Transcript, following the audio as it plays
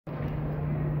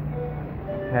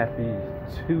Happy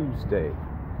Tuesday.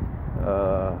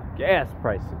 Gas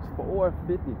prices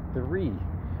 $4.53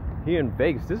 here in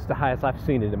Vegas. This is the highest I've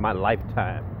seen it in my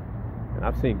lifetime, and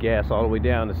I've seen gas all the way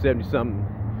down to 70-something,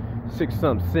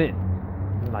 6-something cent.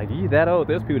 Like, you that old?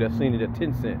 There's people that seen it at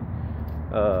 10 cent.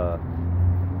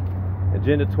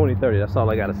 Agenda 2030. That's all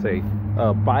I gotta say.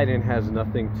 Biden has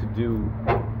nothing to do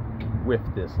with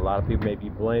this. A lot of people may be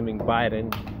blaming Biden.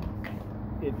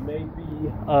 It may be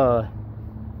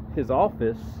his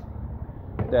office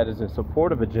that is in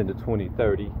support of Agenda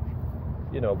 2030,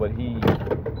 but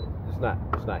it's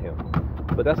not him.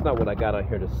 But that's not what I got on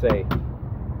here to say.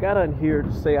 Got on here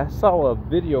to say I saw a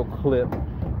video clip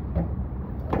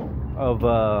of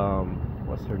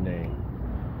what's her name,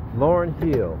 Lauryn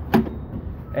Hill.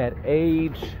 At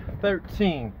age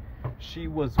 13, she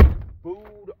was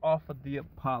booed off of the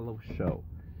Apollo show.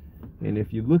 And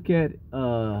if you look at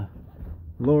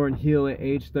Lauryn Hill at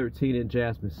age 13 and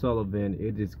Jasmine Sullivan,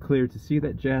 it is clear to see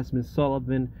that Jasmine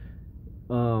Sullivan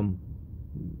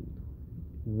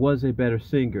was a better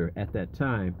singer at that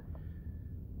time.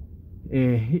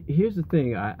 And here's the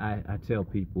thing I tell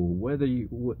people, whether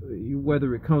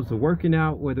it comes to working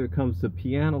out, whether it comes to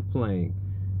piano playing,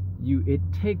 it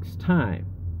takes time.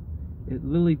 It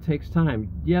literally takes time.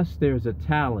 Yes, there's a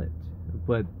talent,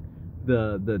 but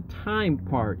the time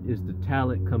part is the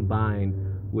talent combined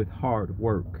with hard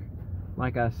work.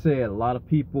 Like I said, a lot of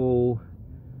people,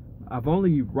 I've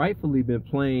only rightfully been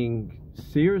playing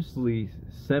seriously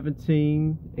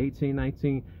 17, 18,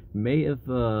 19, May of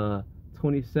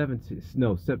 2017,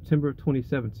 no, September of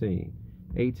 2017,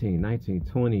 18, 19,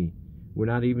 20. We're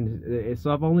not even,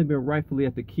 so I've only been rightfully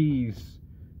at the keys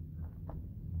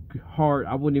hard.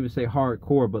 I wouldn't even say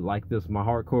hardcore, but like this, my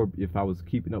hardcore, if I was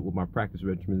keeping up with my practice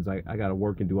regimens, I gotta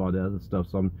work and do all the other stuff,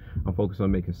 so I'm focused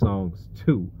on making songs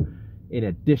too, in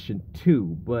addition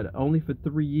to, but only for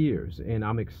 3 years, and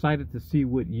I'm excited to see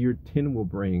what year 10 will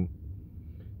bring.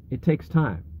 It takes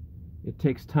time. It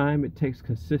takes time. It takes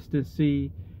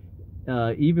consistency.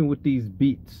 Even with these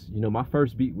beats, my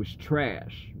first beat was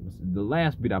trash. The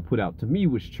last beat I put out to me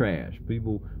was trash.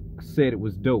 People said it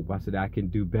was dope. I said I can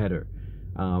do better.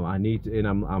 I need to, and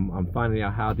I'm finding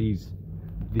out how these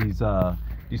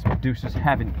producers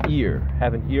have an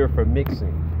ear for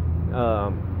mixing.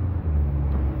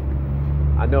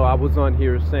 I know I was on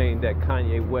here saying that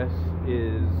Kanye West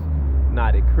is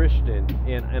not a Christian,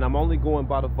 and I'm only going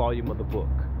by the volume of the book.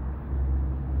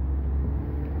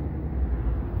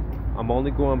 I'm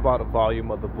only going by the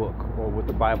volume of the book, or what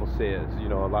the Bible says.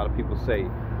 A lot of people say,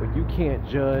 well, you can't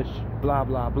judge, blah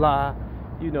blah blah.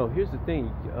 Here's the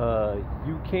thing,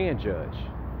 you can judge.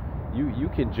 You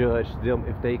can judge them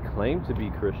if they claim to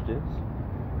be Christians.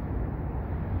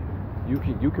 You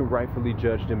can rightfully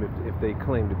judge them if they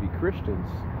claim to be Christians.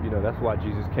 That's why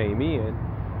Jesus came in,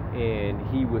 and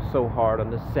he was so hard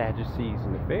on the Sadducees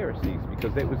and the Pharisees,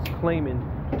 because they was claiming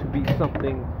to be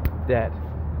something that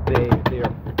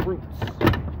their fruits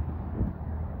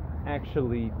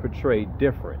actually portrayed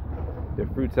different. Their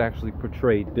fruits actually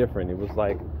portrayed different. It was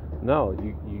like, no,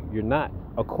 you're not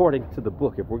according to the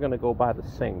book. If we're gonna go by the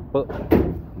same book,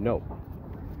 no.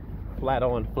 Flat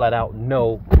on, flat out,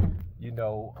 no.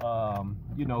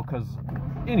 Because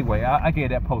anyway, I gave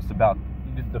that post about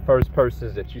the first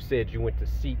persons that you said you went to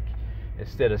seek,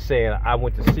 instead of saying I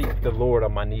went to seek the Lord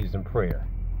on my knees in prayer.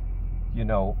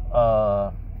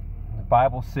 The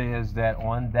Bible says that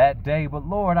on that day, but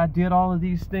Lord, I did all of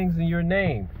these things in your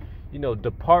name.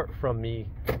 Depart from me,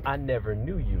 I never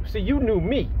knew you. See, you knew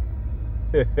me.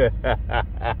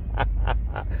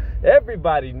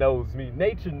 Everybody knows me.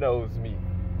 Nature knows me.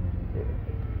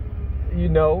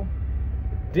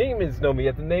 Demons know me.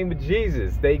 At the name of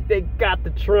Jesus, they got to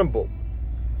tremble,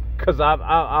 because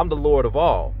I'm the Lord of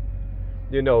all.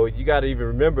 You got to even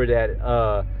remember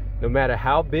that no matter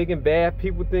how big and bad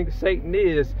people think Satan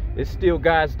is, it's still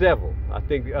God's devil. I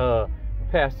think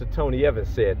Pastor Tony Evans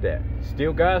said that.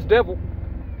 Still God's devil.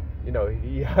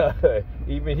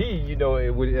 Even he,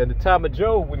 at the time of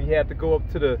Job, when he had to go up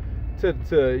to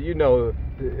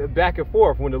back and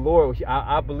forth, when the Lord,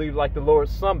 I believe, like the Lord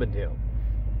summoned him.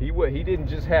 He didn't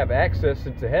just have access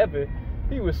into heaven.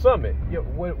 He was summoned.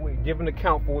 Give an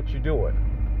account for what you're doing.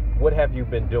 What have you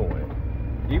been doing?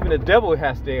 Even the devil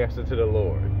has to answer to the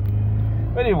Lord.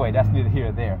 But anyway, that's neither here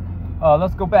nor there.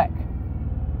 Let's go back.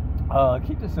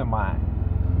 Keep this in mind.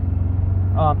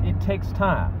 It takes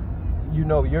time.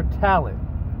 Your talent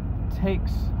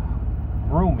takes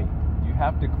grooming. You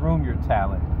have to groom your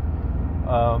talent.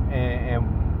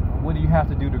 And what do you have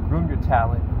to do to groom your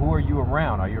talent? Who are you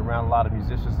around? Are you around a lot of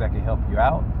musicians that can help you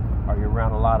out? Are you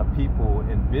around a lot of people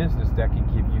in business that can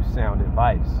give you sound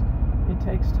advice? It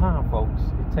takes time, folks.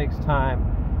 It takes time.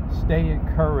 Stay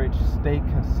encouraged, stay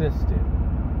consistent,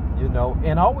 you know,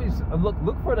 and always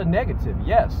look for the negative.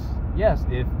 Yes,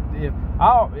 if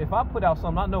I put out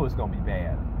something, I know it's gonna be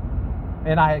bad,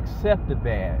 and I accept the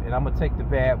bad, and I'm gonna take the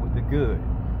bad with the good,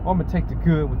 or I'm gonna take the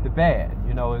good with the bad.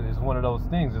 You know, it's one of those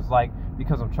things. It's like,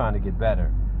 because I'm trying to get better.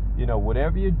 You know,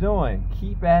 whatever you're doing,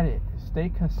 keep at it. Stay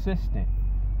consistent.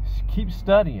 Keep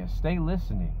studying. Stay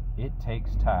listening. It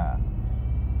takes time.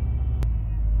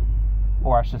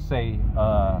 Or I should say,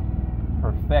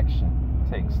 perfection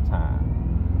takes time.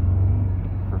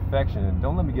 Perfection, and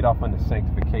don't let me get off on the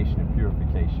sanctification and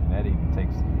purification. That even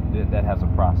takes, that has a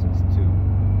process too.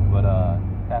 But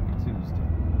happy Tuesday.